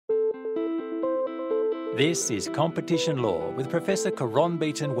This is Competition Law with Professor Caron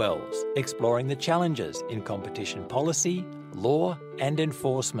Beaton-Wells, exploring the challenges in competition policy, law and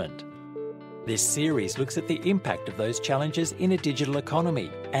enforcement. This series looks at the impact of those challenges in a digital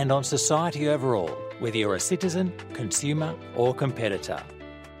economy and on society overall, whether you're a citizen, consumer or competitor.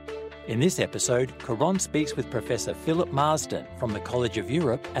 In this episode, Caron speaks with Professor Philip Marsden from the College of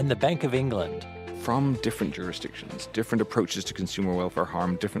Europe and the Bank of England. From different jurisdictions, different approaches to consumer welfare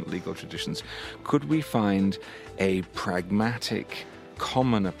harm, different legal traditions, could we find a pragmatic,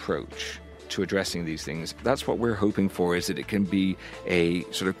 common approach to addressing these things? That's what we're hoping for, is that it can be a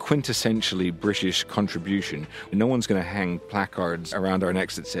sort of quintessentially British contribution. No one's going to hang placards around our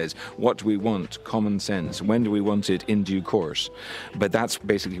necks that says, what do we want? Common sense. When do we want it? In due course. But that's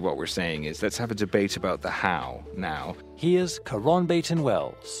basically what we're saying, is let's have a debate about the how now. Here's Caron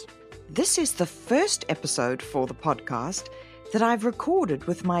Beaton-Wells. This is the first episode for the podcast that I've recorded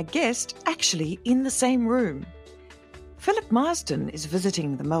with my guest actually in the same room. Philip Marsden is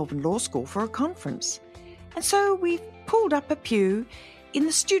visiting the Melbourne Law School for a conference, and so we've pulled up a pew in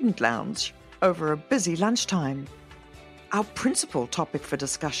the student lounge over a busy lunchtime. Our principal topic for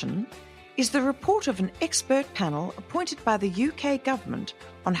discussion is the report of an expert panel appointed by the UK government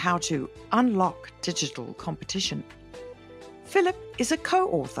on how to unlock digital competition. Philip is a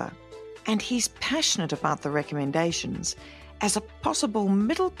co-author, and he's passionate about the recommendations as a possible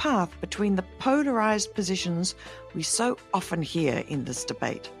middle path between the polarised positions we so often hear in this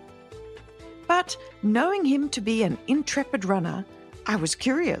debate. But knowing him to be an intrepid runner, I was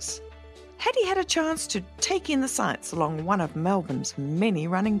curious. Had he had a chance to take in the sights along one of Melbourne's many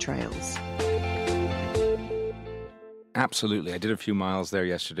running trails? Absolutely. I did a few miles there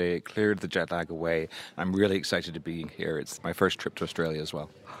yesterday. It cleared the jet lag away. I'm really excited to be here. It's my first trip to Australia as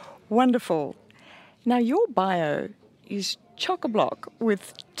well. Wonderful. Now, your bio is chock-a-block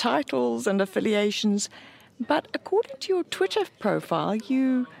with titles and affiliations, but according to your Twitter profile,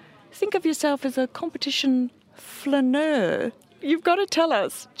 you think of yourself as a competition flaneur. You've got to tell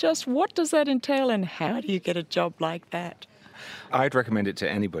us, just what does that entail and how do you get a job like that? I'd recommend it to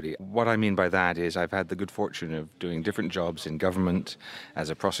anybody. What I mean by that is I've had the good fortune of doing different jobs in government, as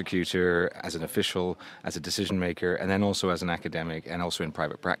a prosecutor, as an official, as a decision maker, and then also as an academic and also in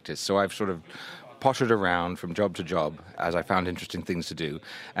private practice. So I've sort of pottered around from job to job as I found interesting things to do,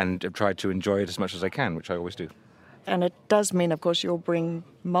 and have tried to enjoy it as much as I can, which I always do. And it does mean, of course, you'll bring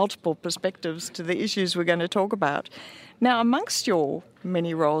multiple perspectives to the issues we're going to talk about. Now, amongst your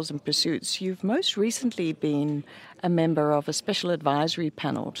many roles and pursuits, you've most recently been a member of a special advisory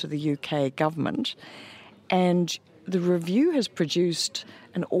panel to the UK government, and the review has produced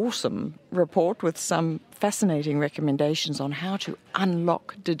an awesome report with some fascinating recommendations on how to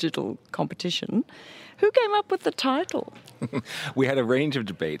unlock digital competition. Who came up with the title? We had a range of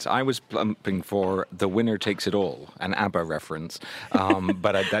debates. I was plumping for The Winner Takes It All, an ABBA reference,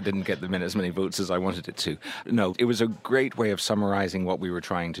 but that didn't get as many votes as I wanted it to. No, it was a great way of summarising what we were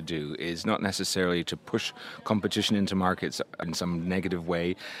trying to do, is not necessarily to push competition into markets in some negative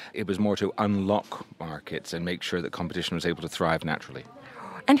way. It was more to unlock markets and make sure that competition was able to thrive naturally.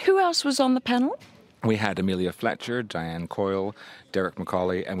 And who else was on the panel? We had Amelia Fletcher, Diane Coyle, Derek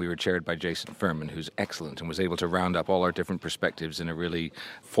McCauley, and we were chaired by Jason Furman, who's excellent and was able to round up all our different perspectives in a really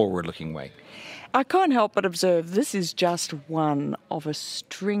forward-looking way. I can't help but observe this is just one of a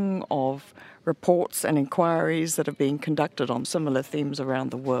string of reports and inquiries that are being conducted on similar themes around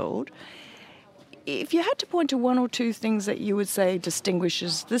the world. If you had to point to one or two things that you would say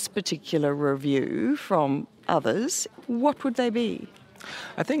distinguishes this particular review from others, what would they be?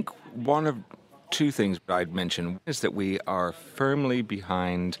 I think one of two things I'd mention is that we are firmly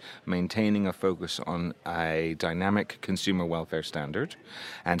behind maintaining a focus on a dynamic consumer welfare standard,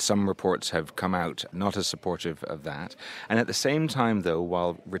 and some reports have come out not as supportive of that. And at the same time, though,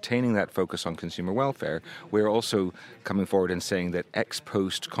 while retaining that focus on consumer welfare, we're also coming forward and saying that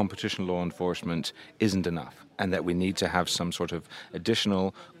ex-post competition law enforcement isn't enough, and that we need to have some sort of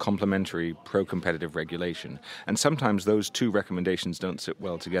additional complementary pro-competitive regulation. And sometimes those two recommendations don't sit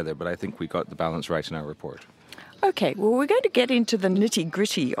well together, but I think we got the balance right in our report. Okay, well, we're going to get into the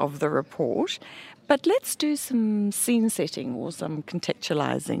nitty-gritty of the report, but let's do some scene setting or some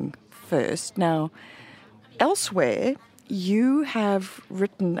contextualising first. Now, elsewhere, you have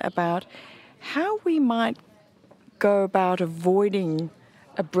written about how we might go about avoiding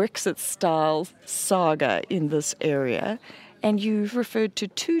a Brexit-style saga in this area, and you've referred to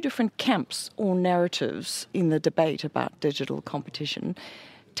two different camps or narratives in the debate about digital competition.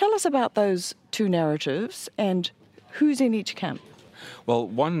 Tell us about those two narratives and who's in each camp. Well,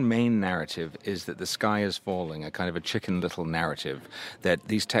 one main narrative is that the sky is falling, a kind of a Chicken Little narrative, that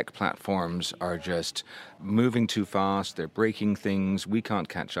these tech platforms are just moving too fast, they're breaking things, we can't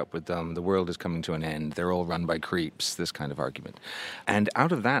catch up with them, the world is coming to an end, they're all run by creeps, this kind of argument. And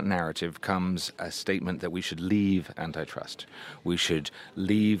out of that narrative comes a statement that we should leave antitrust. We should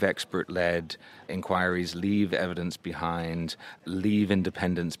leave expert-led inquiries, leave evidence behind, leave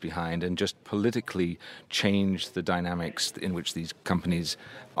independence behind, and just politically change the dynamics in which these companies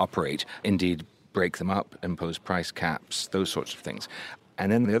operate. Indeed, break them up, impose price caps, those sorts of things.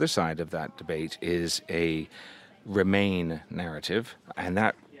 And then the other side of that debate is a Remain narrative, and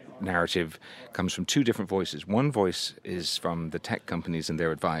that narrative comes from two different voices. One voice is from the tech companies and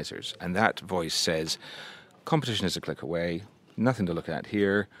their advisors, and that voice says, competition is a click away, nothing to look at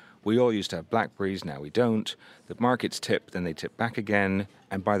here. We all used to have BlackBerries, now we don't. The markets tip, then they tip back again.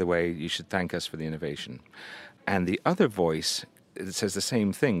 And by the way, you should thank us for the innovation. And the other voice that says the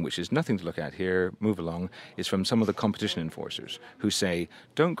same thing, which is nothing to look at here, move along, is from some of the competition enforcers who say,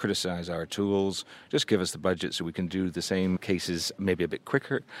 don't criticize our tools, just give us the budget so we can do the same cases maybe a bit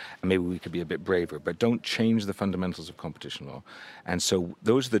quicker, and maybe we could be a bit braver, but don't change the fundamentals of competition law. And so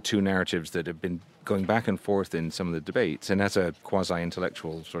those are the two narratives that have been going back and forth in some of the debates. And as a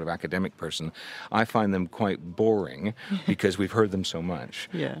quasi-intellectual sort of academic person, I find them quite boring because we've heard them so much.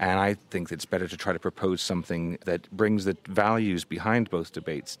 Yeah. And I think it's better to try to propose something that brings the values behind both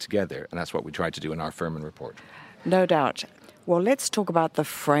debates together. And that's what we tried to do in our Furman report. No doubt. Well, let's talk about the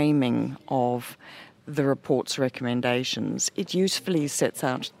framing of the report's recommendations. It usefully sets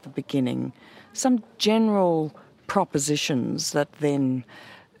out at the beginning some general propositions that then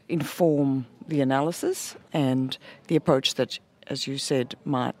inform the analysis and the approach that, as you said,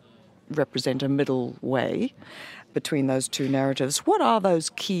 might represent a middle way between those two narratives. What are those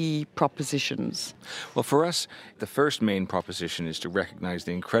key propositions? Well, for us, the first main proposition is to recognize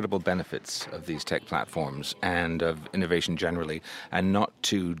the incredible benefits of these tech platforms and of innovation generally, and not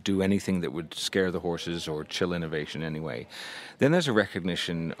to do anything that would scare the horses or chill innovation anyway. Then there's a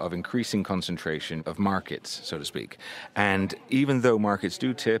recognition of increasing concentration of markets, so to speak. And even though markets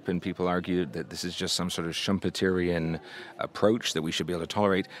do tip, and people argue that this is just some sort of Schumpeterian approach that we should be able to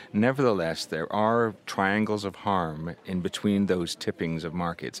tolerate, nevertheless, there are triangles of harm in between those tippings of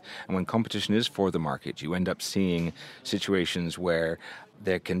markets. And when competition is for the market, you end up seeing situations where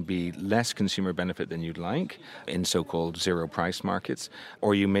there can be less consumer benefit than you'd like in so-called zero-price markets,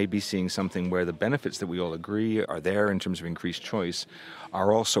 or you may be seeing something where the benefits that we all agree are there in terms of increased choice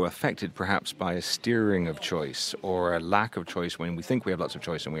are also affected perhaps by a steering of choice or a lack of choice when we think we have lots of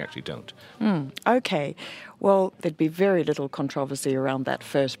choice and we actually don't. Okay. Well, there'd be very little controversy around that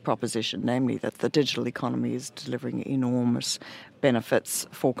first proposition, namely that the digital economy is delivering enormous benefits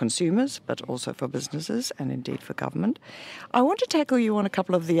for consumers, but also for businesses and indeed for government. I want to tackle you on a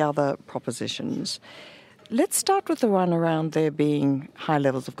couple of the other propositions. Let's start with the one around there being high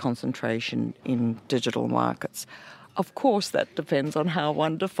levels of concentration in digital markets. Of course, that depends on how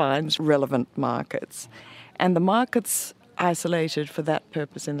one defines relevant markets. And the markets isolated for that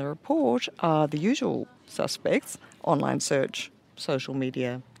purpose in the report are the usual suspects: online search, social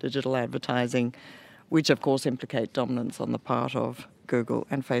media, digital advertising, which of course implicate dominance on the part of Google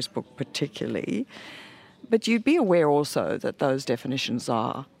and Facebook particularly. But you'd be aware also that those definitions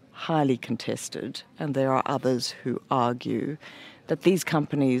are highly contested, and there are others who argue that these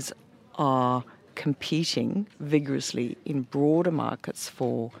companies are competing vigorously in broader markets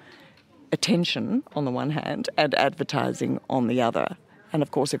for attention on the one hand and advertising on the other. And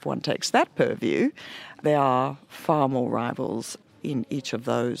of course, if one takes that purview, there are far more rivals in each of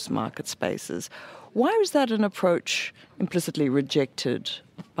those market spaces. Why is that an approach implicitly rejected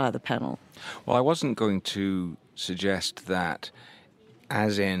by the panel? Well, I wasn't going to suggest that,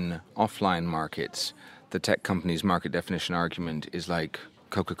 as in offline markets, the tech company's market definition argument is like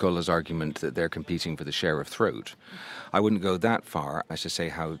Coca-Cola's argument that they're competing for the share of throat. I wouldn't go that far as to say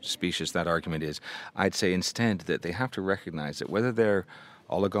how specious that argument is. I'd say instead that they have to recognize that whether they're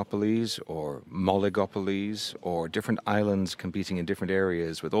oligopolies or moligopolies or different islands competing in different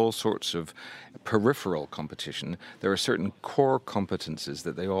areas with all sorts of peripheral competition, there are certain core competences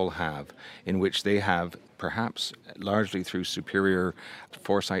that they all have in which they have, perhaps largely through superior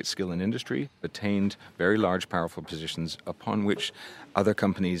foresight, skill, and industry, attained very large, powerful positions upon which other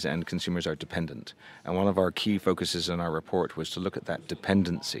companies and consumers are dependent. And one of our key focuses in our report was to look at that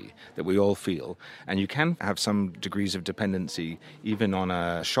dependency that we all feel. And you can have some degrees of dependency even on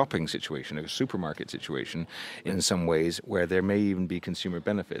a shopping situation, a supermarket situation, in some ways where there may even be consumer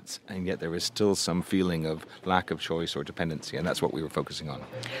benefits, and yet there is still some feeling of lack of choice or dependency, and that's what we were focusing on.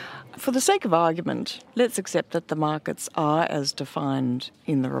 For the sake of argument, let's let's accept that the markets are as defined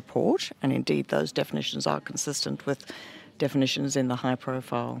in the report, and indeed those definitions are consistent with definitions in the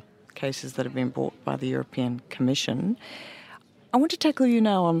high-profile cases that have been brought by the European Commission. I want to tackle you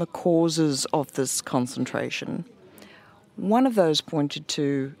now on the causes of this concentration. One of those pointed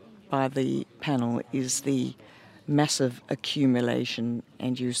to by the panel is the massive accumulation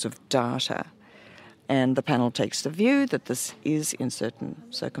and use of data. And the panel takes the view that this is, in certain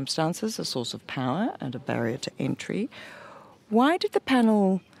circumstances, a source of power and a barrier to entry. Why did the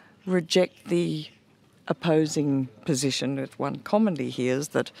panel reject the opposing position that one commonly hears,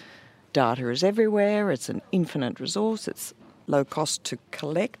 that data is everywhere, it's an infinite resource, it's low cost to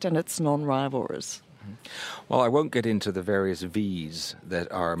collect, and it's non-rivalrous? Well, I won't get into the various V's that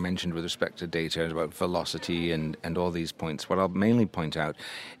are mentioned with respect to data, about velocity and all these points. What I'll mainly point out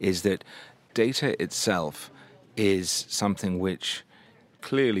is that data itself is something which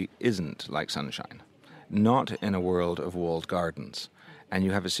clearly isn't like sunshine, not in a world of walled gardens. And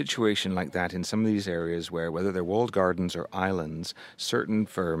you have a situation like that in some of these areas where, whether they're walled gardens or islands, certain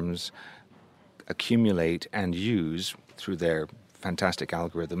firms accumulate and use, through their fantastic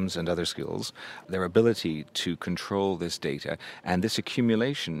algorithms and other skills, their ability to control this data, and this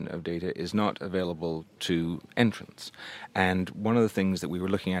accumulation of data is not available to entrants. And one of the things that we were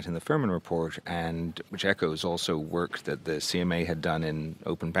looking at in the Furman report, and which echoes also work that the CMA had done in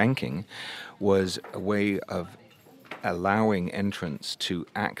open banking, was a way of allowing entrants to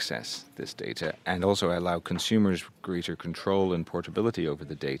access this data and also allow consumers greater control and portability over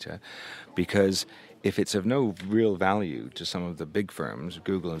the data, because if it's of no real value to some of the big firms,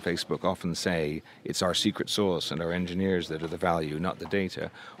 Google and Facebook often say it's our secret sauce and our engineers that are the value, not the data.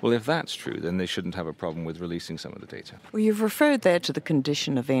 Well, if that's true, then they shouldn't have a problem with releasing some of the data. Well, you've referred there to the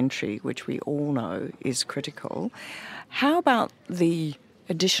condition of entry, which we all know is critical. How about the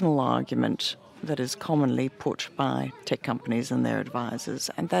additional argument that is commonly put by tech companies and their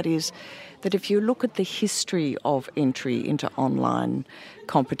advisors, and that is that if you look at the history of entry into online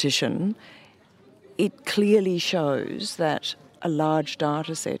competition, it clearly shows that a large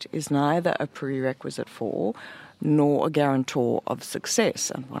data set is neither a prerequisite for nor a guarantor of success.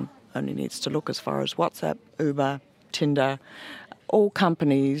 And one only needs to look as far as WhatsApp, Uber, Tinder, all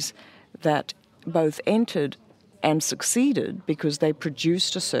companies that both entered and succeeded because they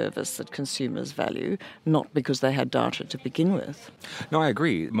produced a service that consumers value, not because they had data to begin with. No, I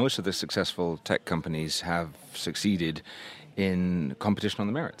agree. Most of the successful tech companies have succeeded in competition on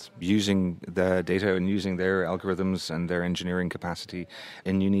the merits, using the data and using their algorithms and their engineering capacity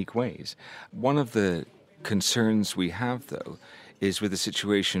in unique ways. One of the concerns we have, though, is with a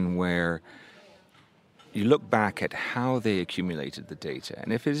situation where you look back at how they accumulated the data,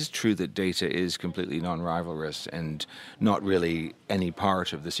 and if it is true that data is completely non-rivalrous and not really any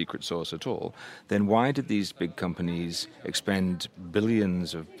part of the secret sauce at all, then why did these big companies expend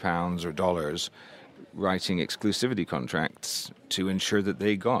billions of pounds or dollars writing exclusivity contracts to ensure that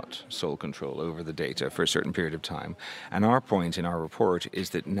they got sole control over the data for a certain period of time? And our point in our report is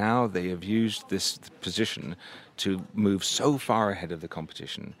that now they have used this position to move so far ahead of the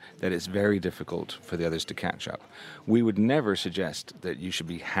competition that it's very difficult for the others to catch up. We would never suggest that you should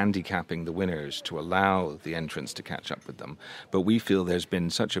be handicapping the winners to allow the entrants to catch up with them, but we feel there's been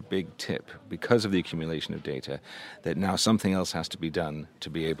such a big tip because of the accumulation of data that now something else has to be done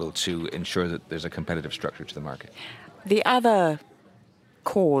to be able to ensure that there's a competitive structure to the market. The other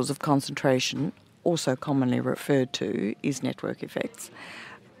cause of concentration, also commonly referred to, is network effects.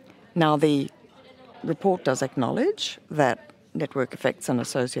 Now, the report does acknowledge that network effects and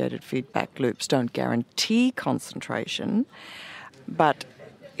associated feedback loops don't guarantee concentration, but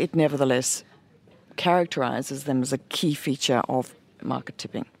it nevertheless characterises them as a key feature of market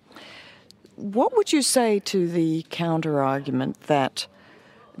tipping. What would you say to the counter-argument that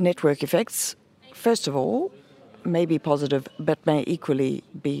network effects, first of all, may be positive but may equally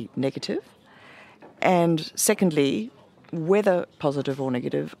be negative, and secondly, whether positive or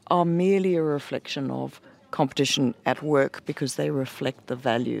negative, are merely a reflection of competition at work because they reflect the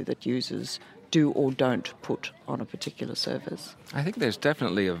value that users do or don't put on a particular service? I think there's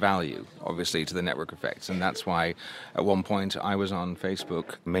definitely a value, obviously, to the network effects, and that's why at one point I was on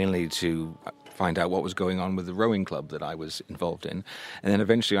Facebook mainly to find out what was going on with the rowing club that I was involved in. And then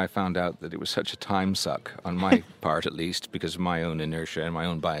eventually I found out that it was such a time suck, on my part at least, because of my own inertia and my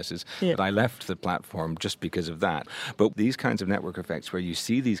own biases, that I left the platform just because of that. But these kinds of network effects where you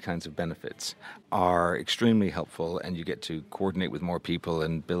see these kinds of benefits are extremely helpful, and you get to coordinate with more people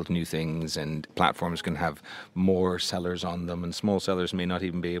and build new things, and platforms can have more sellers on them, and small sellers may not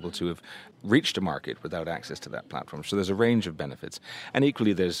even be able to have reached a market without access to that platform. So there's a range of benefits. And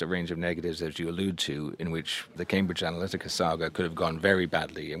equally there's a range of negatives as you allude to, in which the Cambridge Analytica saga could have gone very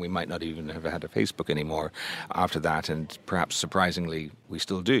badly and we might not even have had a Facebook anymore after that, and perhaps surprisingly we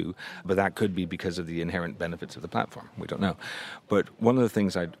still do, but that could be because of the inherent benefits of the platform. We don't know. But one of the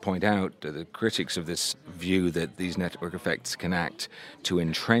things I'd point out to the critics of this view that these network effects can act to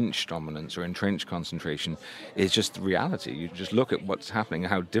entrench dominance or entrench concentration is just the reality. You just look at what's happening,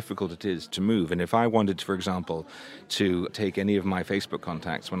 how difficult it is to move. And if I wanted, for example, to take any of my Facebook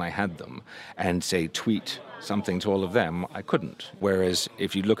contacts when I had them and say tweet something to all of them, I couldn't. Whereas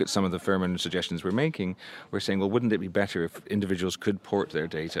if you look at some of the Furman suggestions we're making, we're saying, well, wouldn't it be better if individuals could port their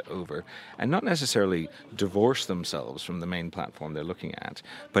data over and not necessarily divorce themselves from the main platform they're looking at,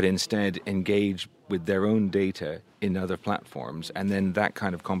 but instead engage with their own data in other platforms, and then that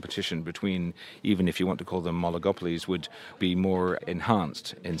kind of competition between, even if you want to call them oligopolies, would be more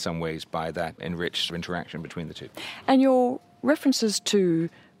enhanced in some ways by that enriched interaction between the two. And your references to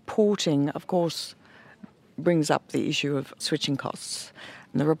porting, of course, brings up the issue of switching costs.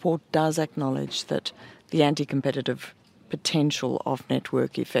 And the report does acknowledge that the anti-competitive potential of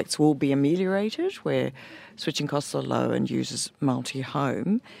network effects will be ameliorated where switching costs are low and users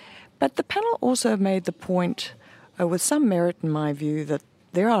multi-home. But the panel also made the point, with some merit in my view, that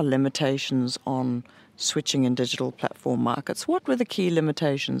there are limitations on switching in digital platform markets. What were the key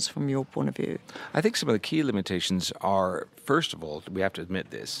limitations from your point of view? I think some of the key limitations are, first of all, we have to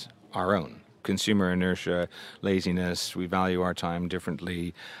admit this, our own. Consumer inertia, laziness, we value our time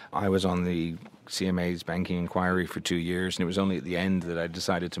differently. I was on the CMA's banking inquiry for 2 years, and it was only at the end that I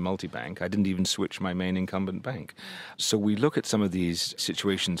decided to multi-bank. I didn't even switch my main incumbent bank. So we look at some of these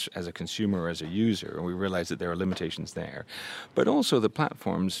situations as a consumer or as a user, and we realize that there are limitations there. But also the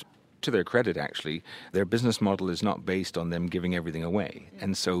platforms, to their credit, actually, their business model is not based on them giving everything away.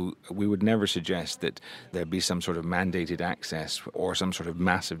 And so we would never suggest that there be some sort of mandated access or some sort of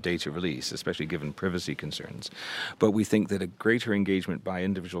massive data release, especially given privacy concerns. But we think that a greater engagement by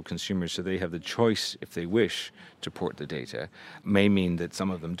individual consumers so they have the choice, if they wish, to port the data may mean that some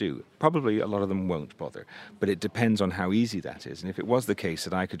of them do. Probably a lot of them won't bother. But it depends on how easy that is. And if it was the case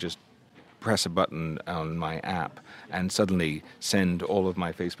that I could just press a button on my app and suddenly send all of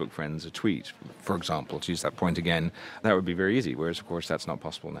my Facebook friends a tweet, for example, to use that point again, that would be very easy, whereas, of course, that's not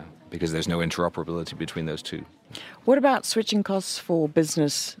possible now because there's no interoperability between those two. What about switching costs for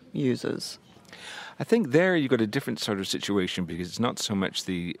business users? I think there you've got a different sort of situation because it's not so much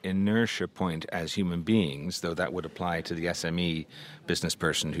the inertia point as human beings, though that would apply to the SME business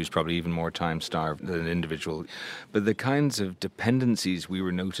person who's probably even more time-starved than an individual. But the kinds of dependencies we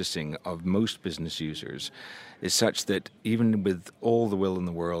were noticing of most business users is such that even with all the will in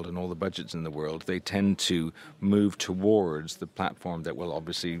the world and all the budgets in the world, they tend to move towards the platform that will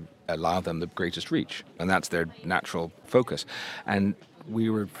obviously allow them the greatest reach. And that's their natural focus. And we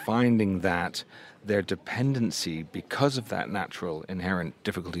were finding that their dependency, because of that natural inherent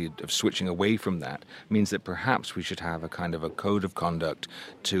difficulty of switching away from that, means that perhaps we should have a kind of a code of conduct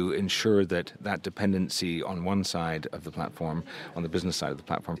to ensure that that dependency on one side of the platform, on the business side of the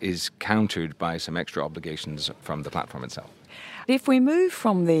platform, is countered by some extra obligations from the platform itself. If we move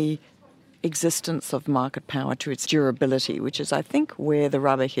from the existence of market power to its durability, which is, I think, where the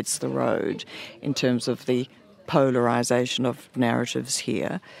rubber hits the road in terms of the polarisation of narratives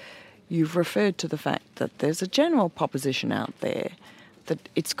here, you've referred to the fact that there's a general proposition out there that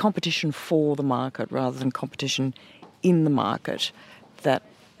it's competition for the market rather than competition in the market that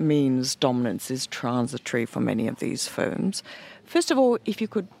means dominance is transitory for many of these firms. First of all, if you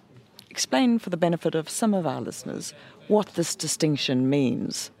could explain for the benefit of some of our listeners what this distinction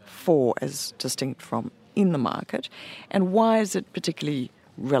means for as distinct from in the market, and why is it particularly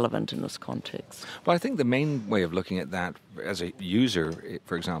relevant in this context? Well, I think the main way of looking at that as a user,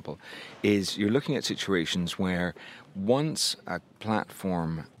 for example, is you're looking at situations where once a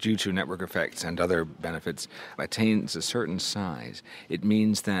platform, due to network effects and other benefits, attains a certain size, it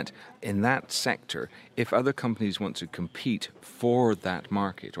means that in that sector, if other companies want to compete for that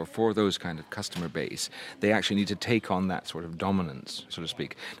market or for those kind of customer base, they actually need to take on that sort of dominance, so to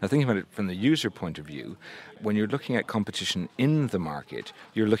speak. Now, thinking about it from the user point of view, when you're looking at competition in the market,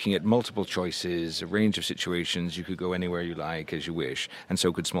 you're looking at multiple choices, a range of situations. You could go anywhere you like as you wish, and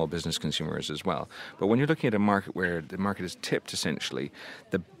so could small business consumers as well. But when you're looking at a market where the market is tipped, essentially,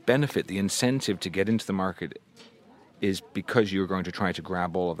 the benefit, the incentive to get into the market is because you're going to try to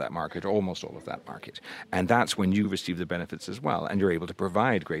grab all of that market, or almost all of that market. And that's when you receive the benefits as well, and you're able to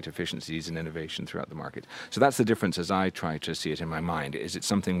provide great efficiencies and innovation throughout the market. So that's the difference as I try to see it in my mind, is it's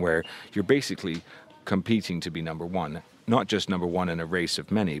something where you're basically competing to be number one, not just number one in a race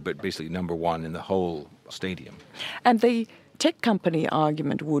of many, but basically number one in the whole stadium. And the tech company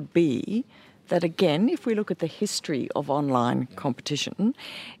argument would be that, again, if we look at the history of online competition,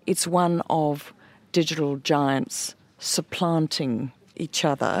 it's one of digital giants supplanting each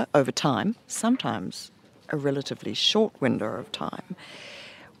other over time, sometimes a relatively short window of time.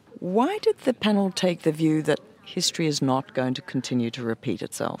 Why did the panel take the view that history is not going to continue to repeat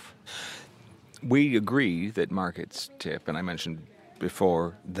itself? We agree that markets tip, and I mentioned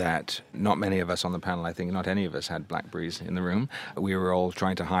before that not many of us on the panel, I think not any of us had BlackBerries in the room. We were all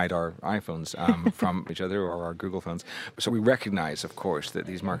trying to hide our iPhones from each other or our Google phones. So we recognize, of course, that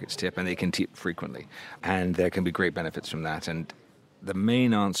these markets tip and they can tip frequently. And there can be great benefits from that. And the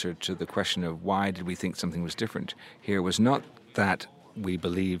main answer to the question of why did we think something was different here was not that we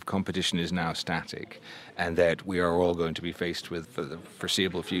believe competition is now static and that we are all going to be faced with, for the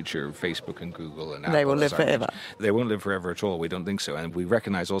foreseeable future, Facebook and Google and Apple. They will live forever. They won't live forever at all. We don't think so. And we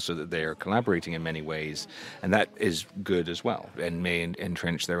recognize also that they are collaborating in many ways, and that is good as well, and may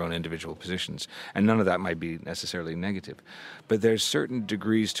entrench their own individual positions. And none of that might be necessarily negative. But there's certain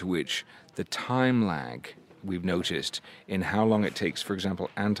degrees to which the time lag we've noticed in how long it takes, for example,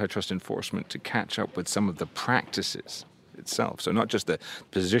 antitrust enforcement to catch up with some of the practices itself. So not just the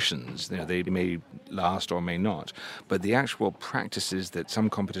positions, they may last or may not, but the actual practices that some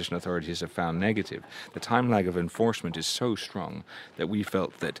competition authorities have found negative. The time lag of enforcement is so strong that we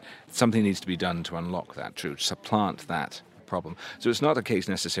felt that something needs to be done to unlock that, to supplant that problem. So it's not a case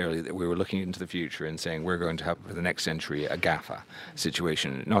necessarily that we were looking into the future and saying we're going to have for the next century a GAFA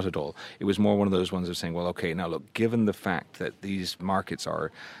situation. Not at all. It was more one of those ones of saying, well, okay, now look, given the fact that these markets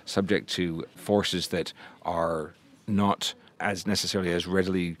are subject to forces that are not as necessarily as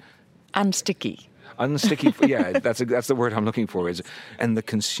readily unsticky, yeah, that's the word I'm looking for. And the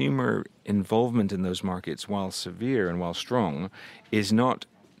consumer involvement in those markets, while severe and while strong, is not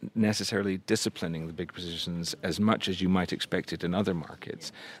necessarily disciplining the big positions as much as you might expect it in other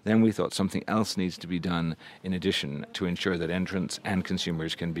markets. Then we thought something else needs to be done in addition to ensure that entrants and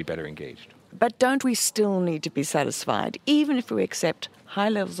consumers can be better engaged. But don't we still need to be satisfied, even if we accept high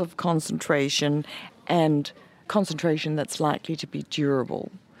levels of concentration and concentration that's likely to be durable?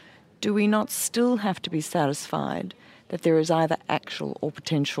 Do we not still have to be satisfied that there is either actual or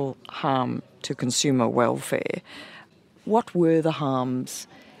potential harm to consumer welfare? What were the harms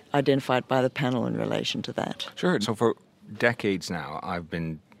identified by the panel in relation to that? Sure. So for decades now, I've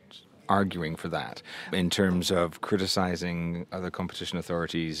been arguing for that in terms of criticizing other competition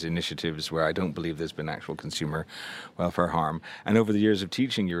authorities' initiatives where I don't believe there's been actual consumer welfare harm. And over the years of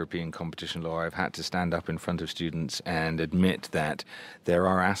teaching European competition law, I've had to stand up in front of students and admit that there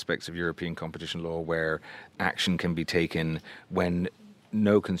are aspects of European competition law where action can be taken when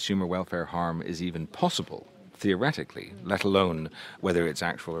no consumer welfare harm is even possible, theoretically, let alone whether it's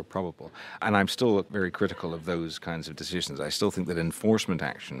actual or probable. And I'm still very critical of those kinds of decisions. I still think that enforcement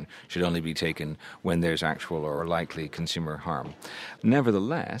action should only be taken when there's actual or likely consumer harm.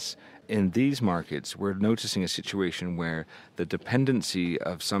 Nevertheless, in these markets, we're noticing a situation where the dependency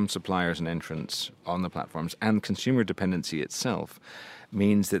of some suppliers and entrants on the platforms and consumer dependency itself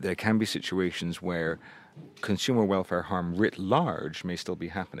means that there can be situations where consumer welfare harm writ large may still be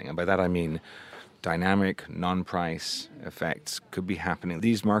happening. And by that I mean dynamic, non-price effects could be happening.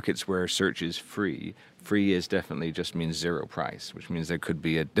 These markets where search is free is definitely just means zero price, which means there could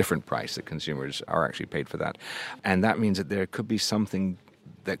be a different price that consumers are actually paid for that. And that means that there could be something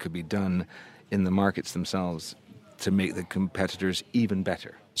that could be done in the markets themselves to make the competitors even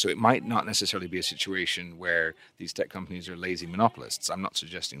better. So it might not necessarily be a situation where these tech companies are lazy monopolists. I'm not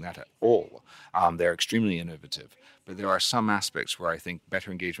suggesting that at all. They're extremely innovative. But there are some aspects where I think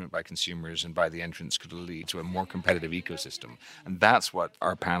better engagement by consumers and by the entrants could lead to a more competitive ecosystem. And that's what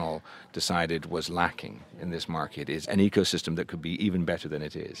our panel decided was lacking in this market, is an ecosystem that could be even better than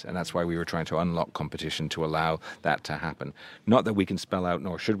it is. And that's why we were trying to unlock competition to allow that to happen. Not that we can spell out,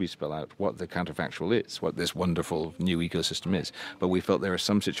 nor should we spell out, what the counterfactual is, what this wonderful new ecosystem is. But we felt there are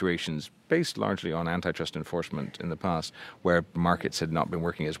some situations, based largely on antitrust enforcement in the past, where markets had not been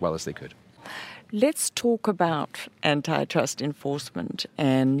working as well as they could. Let's talk about antitrust enforcement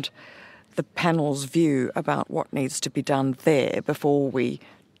and the panel's view about what needs to be done there before we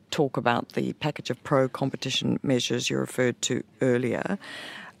talk about the package of pro-competition measures you referred to earlier.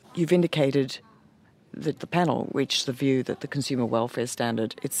 You've indicated that the panel reached the view that the consumer welfare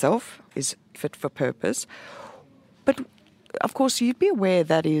standard itself is fit for purpose. But, of course, you'd be aware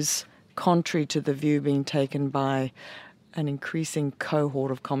that is contrary to the view being taken by an increasing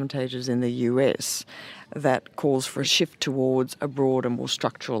cohort of commentators in the US that calls for a shift towards a broader, more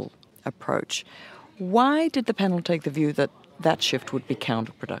structural approach. Why did the panel take the view that that shift would be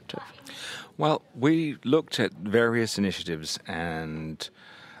counterproductive? Well, we looked at various initiatives and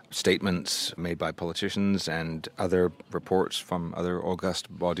statements made by politicians and other reports from other august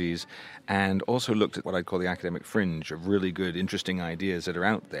bodies, and also looked at what I'd call the academic fringe of really good, interesting ideas that are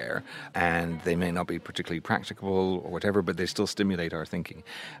out there, and they may not be particularly practicable or whatever, but they still stimulate our thinking.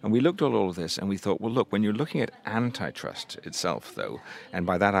 And we looked at all of this and we thought, well, look, when you're looking at antitrust itself, though, and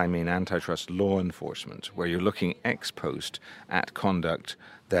by that I mean antitrust law enforcement, where you're looking ex post at conduct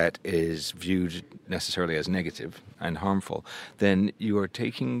that is viewed necessarily as negative and harmful, then you are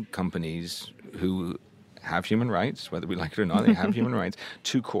taking companies who have human rights, whether we like it or not, they have human rights,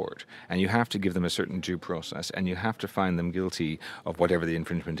 to court. And you have to give them a certain due process, and you have to find them guilty of whatever the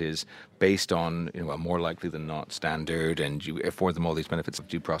infringement is based on a more likely than not standard, and you afford them all these benefits of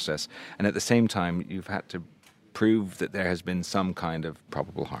due process. And at the same time, you've had to prove that there has been some kind of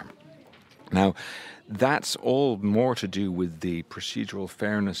probable harm. Now, that's all more to do with the procedural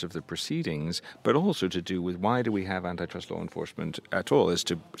fairness of the proceedings, but also to do with why do we have antitrust law enforcement at all, is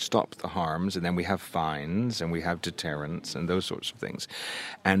to stop the harms, and then we have fines, and we have deterrence, and those sorts of things.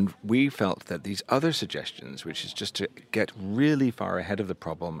 And we felt that these other suggestions, which is just to get really far ahead of the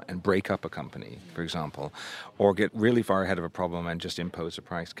problem and break up a company, for example, or get really far ahead of a problem and just impose a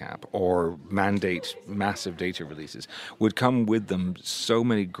price cap, or mandate massive data releases, would come with them so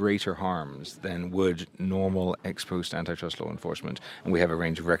many greater harms than would normal ex post antitrust law enforcement. And we have a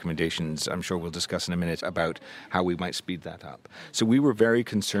range of recommendations I'm sure we'll discuss in a minute about how we might speed that up. So we were very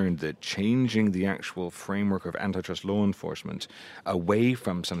concerned that changing the actual framework of antitrust law enforcement away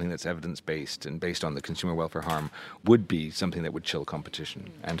from something that's evidence-based and based on the consumer welfare harm would be something that would chill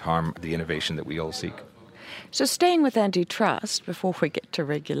competition and harm the innovation that we all seek. So staying with antitrust, before we get to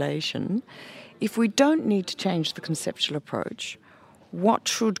regulation, if we don't need to change the conceptual approach, what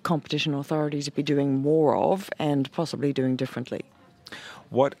should competition authorities be doing more of and possibly doing differently?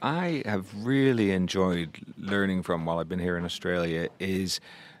 What I have really enjoyed learning from while I've been here in Australia is,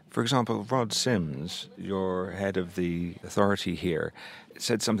 for example, Rod Sims, your head of the authority here,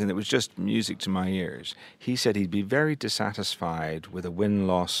 said something that was just music to my ears. He said he'd be very dissatisfied with a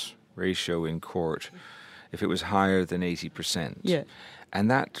win-loss ratio in court if it was higher than 80%. Yeah. And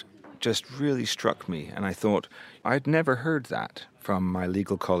that just really struck me, and I thought, I'd never heard that from my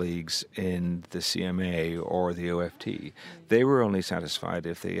legal colleagues in the CMA or the OFT. They were only satisfied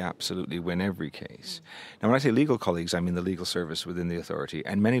if they absolutely win every case. Now, when I say legal colleagues, I mean the legal service within the authority,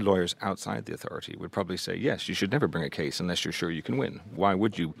 and many lawyers outside the authority would probably say, yes, you should never bring a case unless you're sure you can win. Why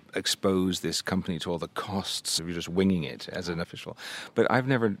would you expose this company to all the costs if you're just winging it as an official? But I've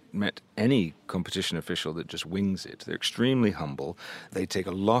never met any competition official that just wings it. They're extremely humble. They take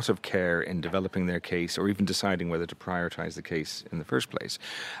a lot of care in developing their case or even deciding whether to prioritize the case in the first place.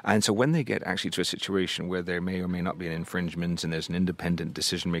 And so when they get actually to a situation where there may or may not be an infringement and there's an independent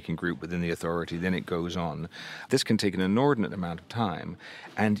decision-making group within the authority, then it goes on. This can take an inordinate amount of time,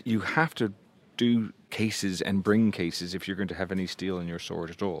 and you have to do cases and bring cases if you're going to have any steel in your sword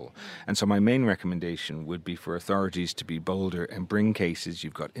at all. And so my main recommendation would be for authorities to be bolder and bring cases.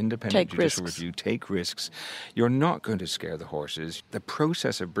 You've got independent judicial review, take risks. You're not going to scare the horses. The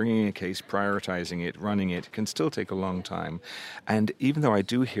process of bringing a case, prioritizing it, running it, can still take a long time. And even though I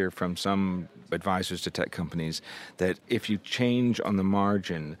do hear from some advisors to tech companies that if you change on the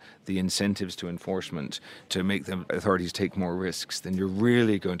margin the incentives to enforcement to make the authorities take more risks, then you're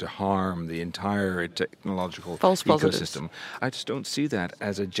really going to harm the entire technological ecosystem. I just don't see that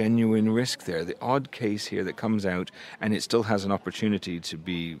as a genuine risk there. The odd case here that comes out and it still has an opportunity to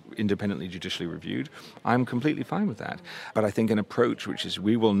be independently judicially reviewed, I'm completely fine with that. But I think an approach which is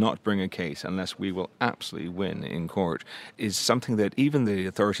we will not bring a case unless we will absolutely win in court is something that even the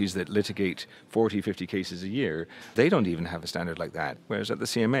authorities that litigate 40, 50 cases a year, they don't even have a standard like that. Whereas at the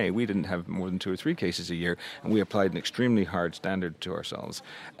CMA, we didn't have more than 2 or 3 cases a year, and we applied an extremely hard standard to ourselves.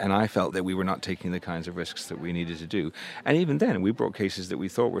 And I felt that we were not taking the kinds of risks that we needed to do. And even then, we brought cases that we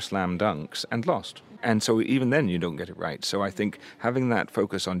thought were slam dunks and lost. And so even then, you don't get it right. So I think having that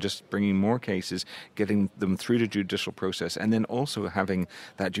focus on just bringing more cases, getting them through the judicial process, and then also having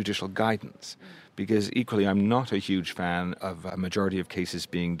that judicial guidance. Because equally, I'm not a huge fan of a majority of cases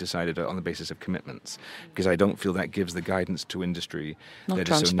being decided on the basis of commitments, because I don't feel that gives the guidance to industry that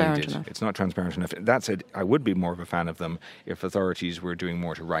is so needed. Enough. It's not transparent enough. That said, I would be more of a fan of them if authorities were doing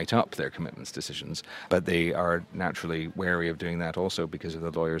more to write up their commitments decisions, but they are naturally wary of doing that also because of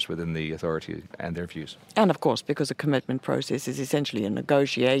the lawyers within the authority and their views. And of course, because a commitment process is essentially a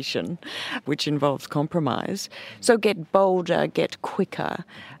negotiation which involves compromise. So get bolder, get quicker.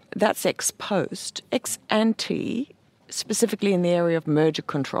 That's ex post. Ex ante, specifically in the area of merger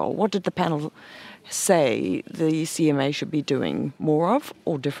control. What did the panel say the CMA should be doing more of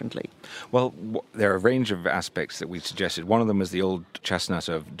or differently? Well, there are a range of aspects that we suggested. One of them is the old chestnut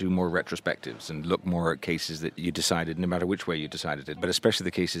of do more retrospectives and look more at cases that you decided, no matter which way you decided it, but especially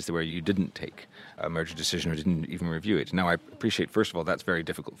the cases where you didn't take a merger decision or didn't even review it. Now, I appreciate, first of all, that's very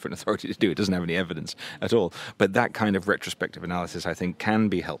difficult for an authority to do. It doesn't have any evidence at all. But that kind of retrospective analysis, I think, can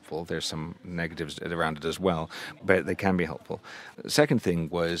be helpful. There's some negatives around it as well, but they can be helpful. The second thing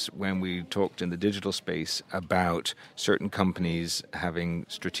was when we talked in the digital space about certain companies having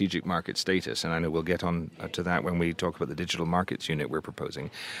strategic market status, and I know we'll get on to that when we talk about the digital markets unit we're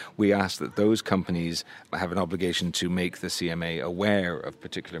proposing, we asked that those companies have an obligation to make the CMA aware of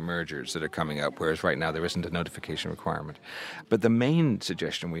particular mergers that are coming up, whereas right now there isn't a notification requirement. But the main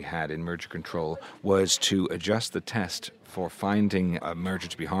suggestion we had in merger control was to adjust the test for finding a merger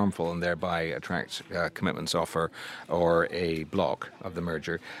to be harmful and thereby attract commitments offer or a block of the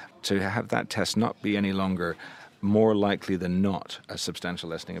merger, to have that test not be any longer more likely than not a substantial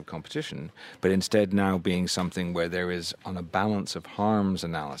lessening of competition, but instead now being something where there is, on a balance of harms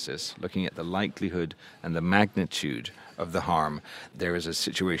analysis, looking at the likelihood and the magnitude of the harm, there is a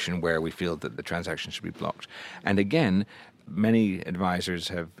situation where we feel that the transaction should be blocked. And again, many advisors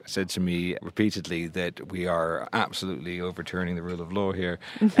have said to me repeatedly that we are absolutely overturning the rule of law here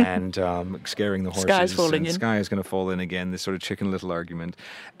and scaring the horses. Sky's falling in. Sky is going to fall in again, this sort of chicken little argument.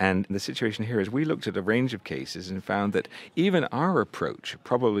 And the situation here is we looked at a range of cases and found that even our approach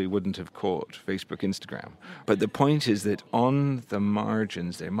probably wouldn't have caught Facebook, Instagram. But the point is that on the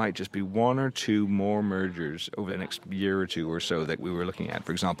margins, there might just be one or two more mergers over the next year or two or so that we were looking at,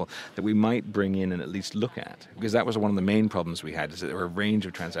 for example, that we might bring in and at least look at. Because that was one of the main problems we had, is that there were a range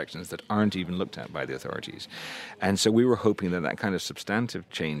of transactions that aren't even looked at by the authorities. And so we were hoping that that kind of substantive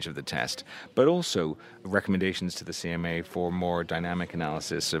change of the test, but also recommendations to the CMA for more dynamic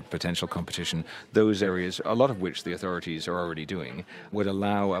analysis of potential competition, those areas, a lot of which the authorities are already doing, would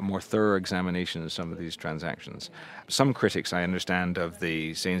allow a more thorough examination of some of these transactions. Some critics, I understand, of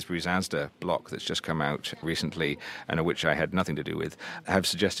the Sainsbury's Asda block that's just come out recently, and of which I had nothing to do with, have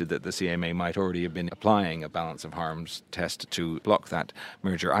suggested that the CMA might already have been applying a balance of harms test to block that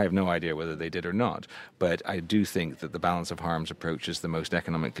merger. I have no idea whether they did or not, but I do think that the balance of harms approach is the most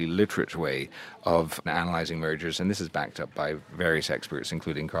economically literate way of analysing mergers, and this is backed up by various experts,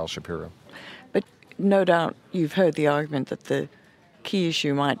 including Carl Shapiro. But no doubt you've heard the argument that the key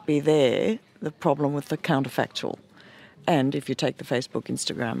issue might be there, the problem with the counterfactual. And if you take the Facebook,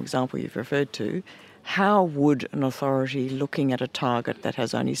 Instagram example you've referred to, how would an authority looking at a target that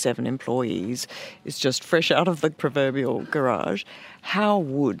has only 7 employees, is just fresh out of the proverbial garage, how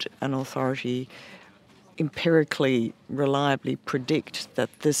would an authority empirically, reliably predict that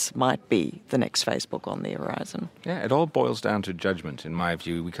this might be the next Facebook on the horizon? Yeah, it all boils down to judgment, in my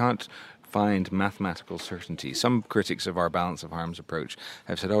view. We can't find mathematical certainty. Some critics of our balance of harms approach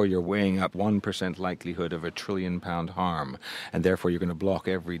have said, oh, you're weighing up 1% likelihood of £1 trillion harm, and therefore you're going to block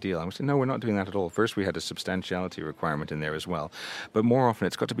every deal. I would say, no, we're not doing that at all. First, we had a substantiality requirement in there as well. But more often,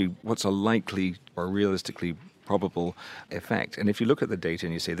 it's got to be what's a likely or realistically probable effect. And if you look at the data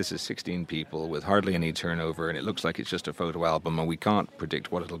and you say this is 16 people with hardly any turnover and it looks like it's just a photo album and we can't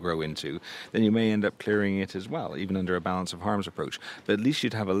predict what it'll grow into, then you may end up clearing it as well, even under a balance of harms approach. But at least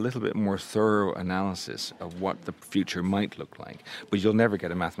you'd have a little bit more thorough analysis of what the future might look like. But you'll never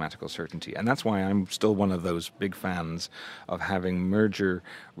get a mathematical certainty. And that's why I'm still one of those big fans of having merger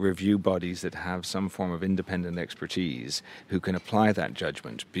review bodies that have some form of independent expertise who can apply that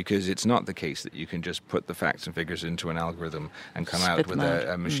judgment, because it's not the case that you can just put the facts and figures into an algorithm and come out with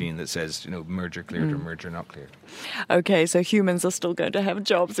a machine that says, merger cleared or merger not cleared. Okay, so humans are still going to have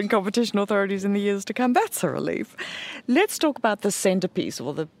jobs in competition authorities in the years to come. That's a relief. Let's talk about the centrepiece,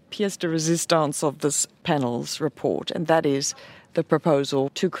 or the pièce de résistance of this panel's report, and that is the proposal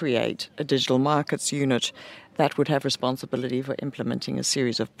to create a digital markets unit that would have responsibility for implementing a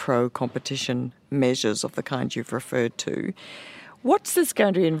series of pro-competition measures of the kind you've referred to. What's this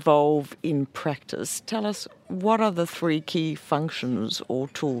going to involve in practice? Tell us, what are the 3 key functions or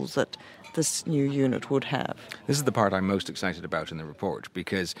tools that this new unit would have? This is the part I'm most excited about in the report,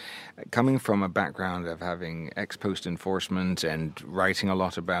 because coming from a background of having ex-post enforcement and writing a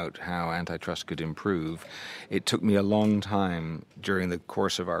lot about how antitrust could improve, it took me a long time during the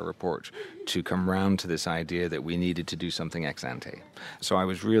course of our report to come round to this idea that we needed to do something ex ante. So I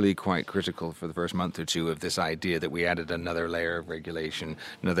was really quite critical for the first month or two of this idea that we added another layer of regulation,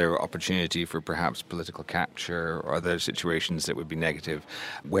 another opportunity for perhaps political capture capture, or other situations that would be negative?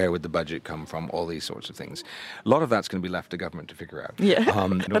 Where would the budget come from? All these sorts of things. A lot of that's going to be left to government to figure out. Yeah,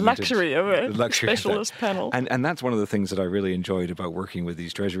 the luxury of a specialist panel. And that's one of the things that I really enjoyed about working with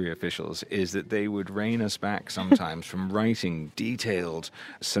these Treasury officials, is that they would rein us back sometimes from writing detailed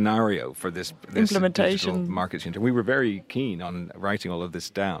scenario for this implementation digital markets unit. We were very keen on writing all of this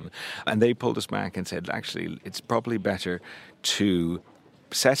down, and they pulled us back and said, actually, it's probably better to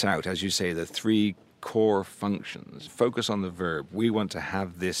set out, as you say, the three core functions. Focus on the verb. We want to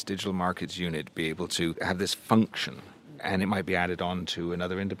have this digital markets unit be able to have this function, and it might be added on to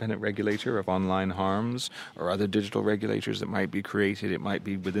another independent regulator of online harms or other digital regulators that might be created. It might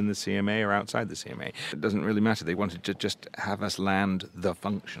be within the CMA or outside the CMA. It doesn't really matter. They wanted to just have us land the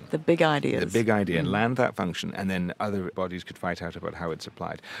function. The big ideas. The big idea, and land that function, and then other bodies could fight out about how it's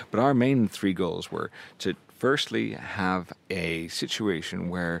applied. But our main three goals were to firstly have a situation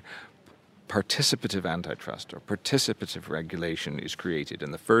where participative antitrust or participative regulation is created.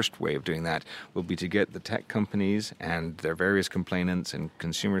 And the first way of doing that will be to get the tech companies and their various complainants and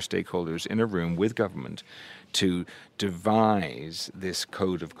consumer stakeholders in a room with government to devise this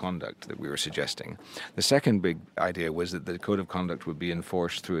code of conduct that we were suggesting. The second big idea was that the code of conduct would be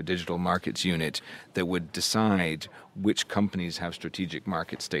enforced through a digital markets unit that would decide which companies have strategic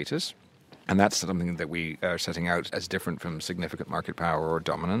market status. And that's something that we are setting out as different from significant market power or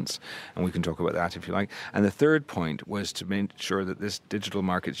dominance, and we can talk about that if you like. And the third point was to make sure that this digital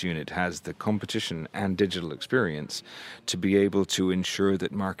markets unit has the competition and digital experience to be able to ensure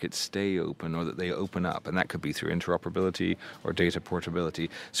that markets stay open or that they open up, and that could be through interoperability or data portability.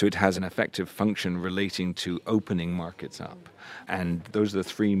 So it has an effective function relating to opening markets up. And those are the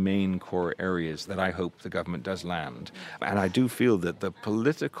three main core areas that I hope the government does land. And I do feel that the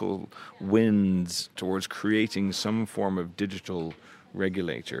political winds towards creating some form of digital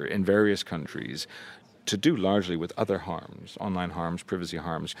regulator in various countries to do largely with other harms, online harms, privacy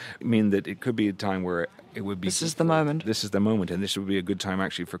harms, mean that it could be a time where it would be... This is the moment. This is the moment, and this would be a good time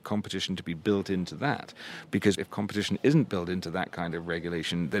actually for competition to be built into that. Because if competition isn't built into that kind of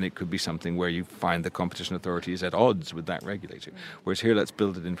regulation, then it could be something where you find the competition authorities at odds with that regulator. Whereas here, let's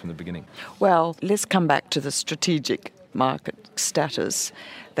build it in from the beginning. Well, let's come back to the strategic market status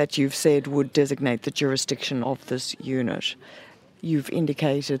that you've said would designate the jurisdiction of this unit. You've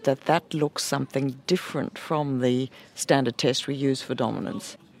indicated that that looks something different from the standard test we use for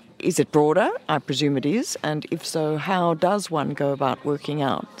dominance. Is it broader? I presume it is. And if so, how does one go about working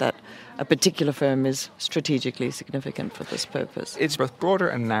out that a particular firm is strategically significant for this purpose? It's both broader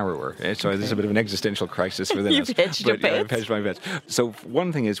and narrower. So this is a bit of an existential crisis within us. You've hedged your bets. I've hedged my bets. So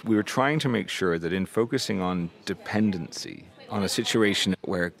one thing is we were trying to make sure that in focusing on dependency, on a situation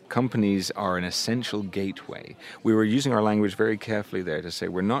where companies are an essential gateway. We were using our language very carefully there to say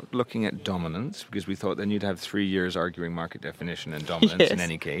we're not looking at dominance, because we thought then you'd have 3 years arguing market definition and dominance in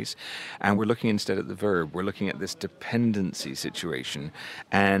any case. And we're looking instead at the verb. We're looking at this dependency situation,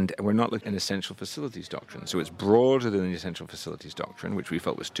 and we're not looking at essential facilities doctrine. So it's broader than the essential facilities doctrine, which we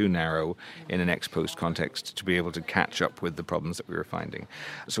felt was too narrow in an ex-post context to be able to catch up with the problems that we were finding.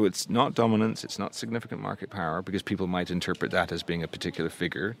 So it's not dominance, it's not significant market power, because people might interpret that as being a particular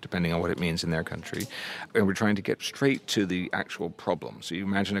figure, depending on what it means in their country. And we're trying to get straight to the actual problem. So you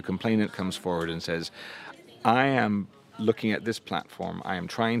imagine a complainant comes forward and says, I am looking at this platform, I am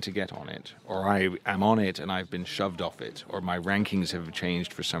trying to get on it, or I am on it and I've been shoved off it, or my rankings have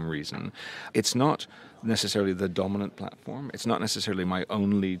changed for some reason. It's not necessarily the dominant platform. It's not necessarily my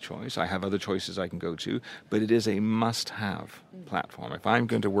only choice. I have other choices I can go to, but it is a must-have platform. If I'm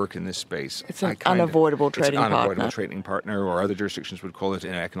going to work in this space, it's an unavoidable trading partner. It's an unavoidable trading partner, or other jurisdictions would call it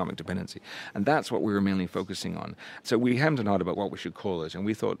an economic dependency. And that's what we were mainly focusing on. So we hemmed and hawed about what we should call it, and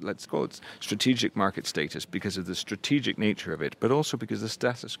we thought, let's call it strategic market status because of the strategic nature of it, but also because the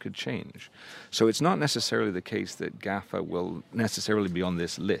status could change. So it's not necessarily the case that GAFA will necessarily be on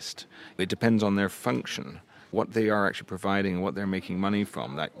this list. It depends on their function. What they are actually providing and what they're making money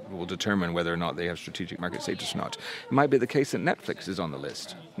from, that will determine whether or not they have strategic market status or not. It might be the case that Netflix is on the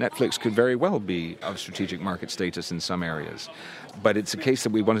list. Netflix could very well be of strategic market status in some areas. But it's a case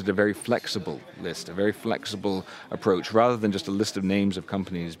that we wanted a very flexible list, a very flexible approach, rather than just a list of names of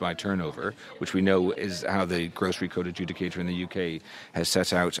companies by turnover, which we know is how the Grocery Code Adjudicator in the UK has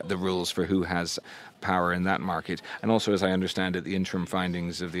set out the rules for who has power in that market. And also, as I understand it, the interim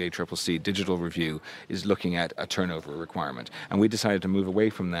findings of the ACCC Digital Review is looking at a turnover requirement. And we decided to move away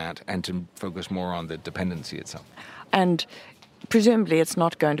from that and to focus more on the dependency itself. And presumably it's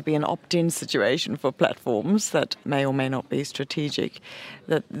not going to be an opt-in situation for platforms that may or may not be strategic,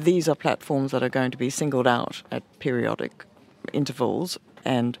 that these are platforms that are going to be singled out at periodic intervals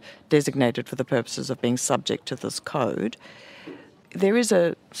and designated for the purposes of being subject to this code. There is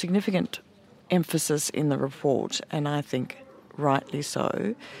a significant emphasis in the report, and I think rightly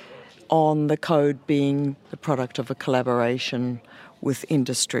so, on the code being the product of a collaboration with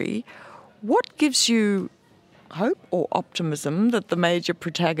industry. What gives you hope or optimism that the major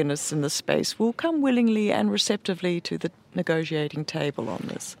protagonists in the space will come willingly and receptively to the negotiating table on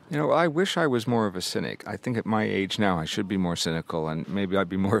this? I wish I was more of a cynic. I think at my age now I should be more cynical, and maybe I'd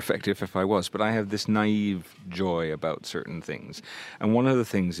be more effective if I was, but I have this naive joy about certain things. And one of the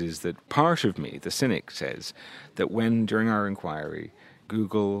things is that part of me, the cynic, says that when, during our inquiry,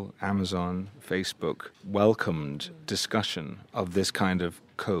 Google, Amazon, Facebook welcomed discussion of this kind of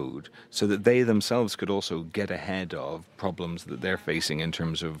code so that they themselves could also get ahead of problems that they're facing in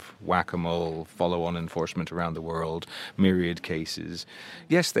terms of whack-a-mole, follow-on enforcement around the world, myriad cases.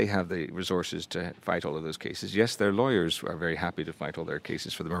 Yes, they have the resources to fight all of those cases. Yes, their lawyers are very happy to fight all their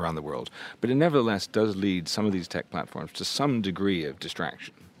cases for them around the world. But it nevertheless does lead some of these tech platforms to some degree of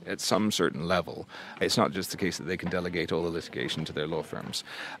distraction. At some certain level. It's not just the case that they can delegate all the litigation to their law firms.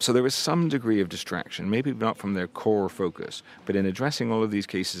 So there is some degree of distraction, maybe not from their core focus, but in addressing all of these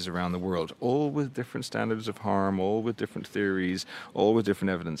cases around the world, all with different standards of harm, all with different theories, all with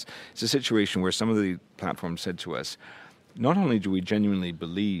different evidence. It's a situation where some of the platforms said to us, not only do we genuinely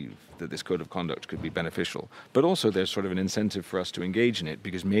believe that this code of conduct could be beneficial, but also there's sort of an incentive for us to engage in it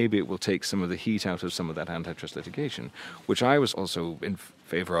because maybe it will take some of the heat out of some of that antitrust litigation, which I was also in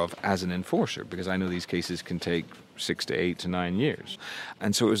favor of as an enforcer because I know these cases can take 6 to 8 to 9 years.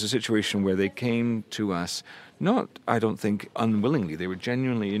 And so it was a situation where they came to us, not, I don't think, unwillingly. They were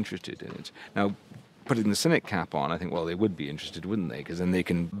genuinely interested in it. Now, putting the cynic cap on, I think, well, they would be interested, wouldn't they? Because then they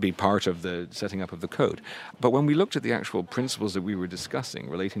can be part of the setting up of the code. But when we looked at the actual principles that we were discussing,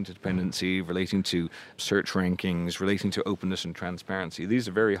 relating to dependency, relating to search rankings, relating to openness and transparency, these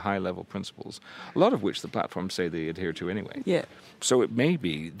are very high-level principles, a lot of which the platforms say they adhere to anyway. Yeah. So it may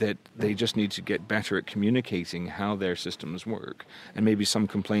be that they just need to get better at communicating how their systems work, and maybe some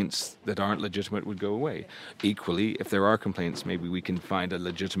complaints that aren't legitimate would go away. Equally, if there are complaints, maybe we can find a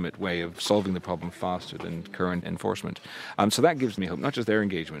legitimate way of solving the problem faster than current enforcement. So that gives me hope. Not just their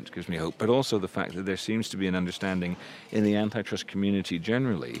engagement gives me hope, but also the fact that there seems to be an understanding in the antitrust community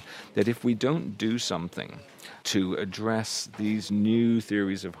generally that if we don't do something to address these new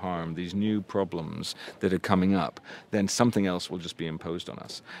theories of harm, these new problems that are coming up, then something else will just be imposed on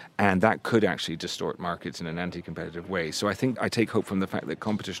us. And that could actually distort markets in an anti-competitive way. So I think I take hope from the fact that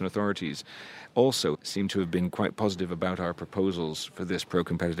competition authorities also seem to have been quite positive about our proposals for this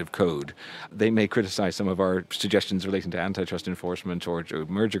pro-competitive code. They may criticize some of our suggestions relating to antitrust enforcement or to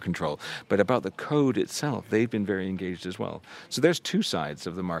merger control, but about the code itself, they've been very engaged as well. So there's two sides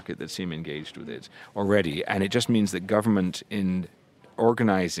of the market that seem engaged with it already, and it just means that government in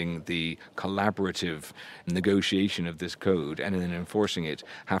organizing the collaborative negotiation of this code and in enforcing it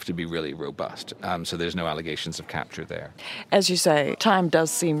have to be really robust. So there's no allegations of capture there. As you say, time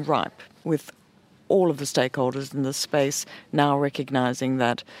does seem ripe with all of the stakeholders in this space now recognizing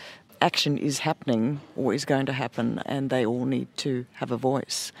that action is happening or is going to happen, and they all need to have a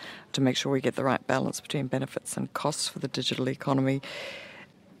voice to make sure we get the right balance between benefits and costs for the digital economy.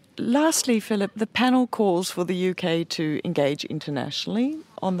 Lastly, Philip, the panel calls for the UK to engage internationally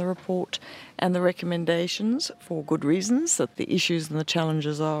on the report and the recommendations for good reasons, that the issues and the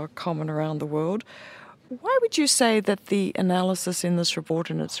challenges are common around the world. Why would you say that the analysis in this report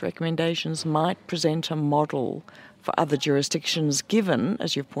and its recommendations might present a model for other jurisdictions, given,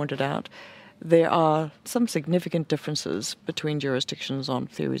 as you've pointed out, there are some significant differences between jurisdictions on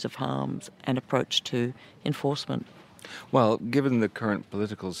theories of harms and approach to enforcement? Well, given the current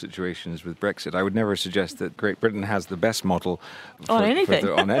political situations with Brexit, I would never suggest that Great Britain has the best model on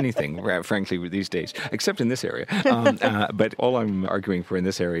anything, frankly, these days, except in this area. But all I'm arguing for in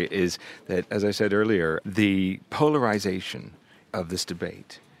this area is that, as I said earlier, the polarization of this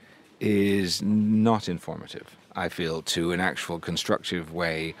debate is not informative, I feel, to an actual constructive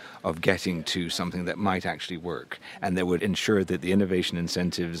way of getting to something that might actually work and that would ensure that the innovation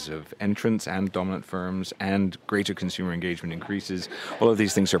incentives of entrants and dominant firms and greater consumer engagement increases. All of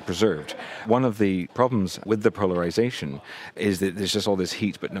these things are preserved. One of the problems with the polarization is that there's just all this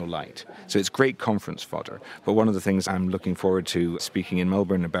heat but no light. So it's great conference fodder. But one of the things I'm looking forward to speaking in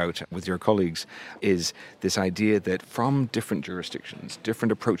Melbourne about with your colleagues is this idea that from different jurisdictions,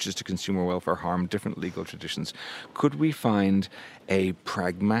 different approaches to consumer welfare harm, different legal traditions, could we find a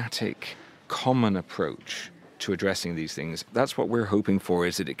pragmatic, common approach to addressing these things. That's what we're hoping for,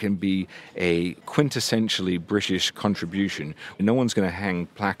 is that it can be a quintessentially British contribution. No one's going to hang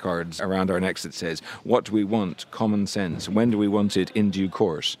placards around our necks that says, what do we want? Common sense. When do we want it? In due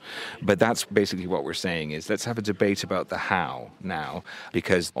course. But that's basically what we're saying, is let's have a debate about the how now,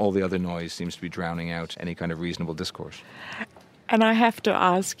 because all the other noise seems to be drowning out any kind of reasonable discourse. And I have to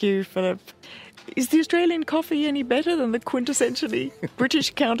ask you, Philip, is the Australian coffee any better than the quintessentially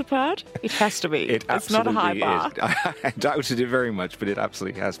British counterpart? It has to be. It's not a high bar. I doubted it very much, but it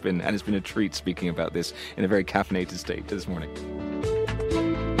absolutely has been. And it's been a treat speaking about this in a very caffeinated state this morning.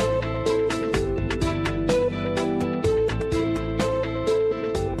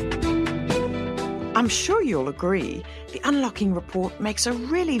 I'm sure you'll agree the Unlocking Report makes a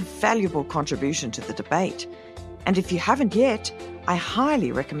really valuable contribution to the debate. And if you haven't yet, I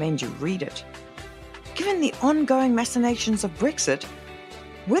highly recommend you read it. Given the ongoing machinations of Brexit,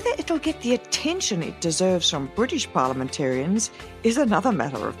 whether it'll get the attention it deserves from British parliamentarians is another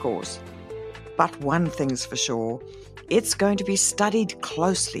matter, of course. But one thing's for sure, it's going to be studied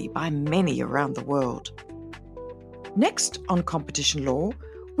closely by many around the world. Next on Competition Law,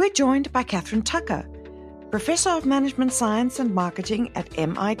 we're joined by Catherine Tucker, Professor of Management Science and Marketing at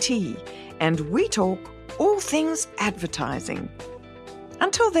MIT, and we talk all things advertising.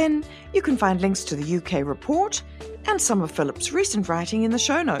 Until then, you can find links to the UK report and some of Philip's recent writing in the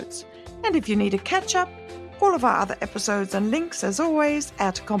show notes. And if you need a catch-up, all of our other episodes and links, as always,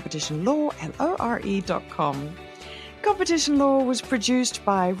 at competitionlaw.com. Competition Law was produced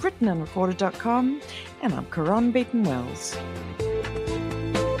by writtenandrecorded.com, and I'm Coron Beaton-Wells.